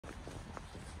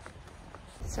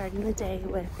Starting the day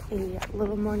with a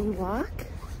little morning walk.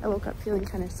 I woke up feeling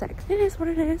kind of sick. It is what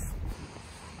it is.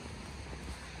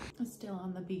 I'm still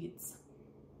on the beets.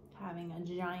 Having a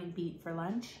giant beet for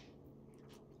lunch.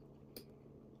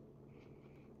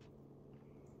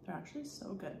 They're actually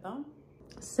so good though.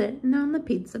 Sitting on the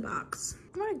pizza box.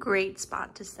 What a great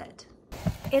spot to sit.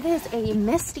 It is a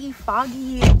misty,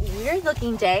 foggy, weird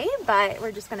looking day, but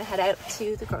we're just gonna head out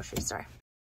to the grocery store.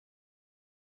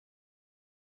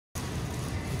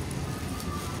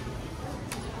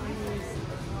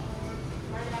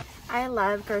 I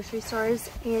love grocery stores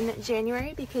in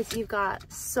January because you've got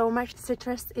so much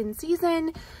citrus in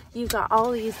season. You've got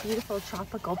all these beautiful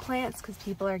tropical plants because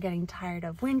people are getting tired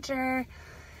of winter.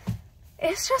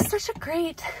 It's just such a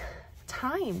great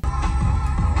time.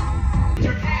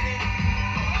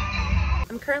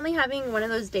 I'm currently having one of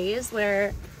those days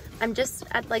where I'm just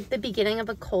at like the beginning of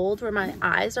a cold where my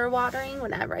eyes are watering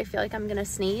whenever I feel like I'm gonna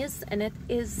sneeze, and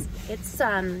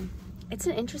it's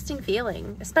an interesting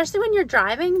feeling, especially when you're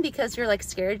driving because you're like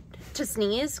scared to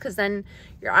sneeze because then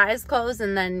your eyes close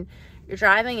and then you're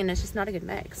driving and it's just not a good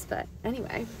mix. But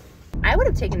anyway, I would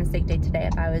have taken a sick day today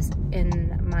if I was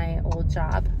in my old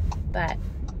job, but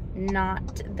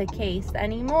not the case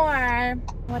anymore.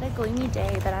 What a gloomy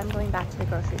day that I'm going back to the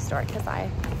grocery store because I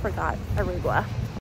forgot arugula.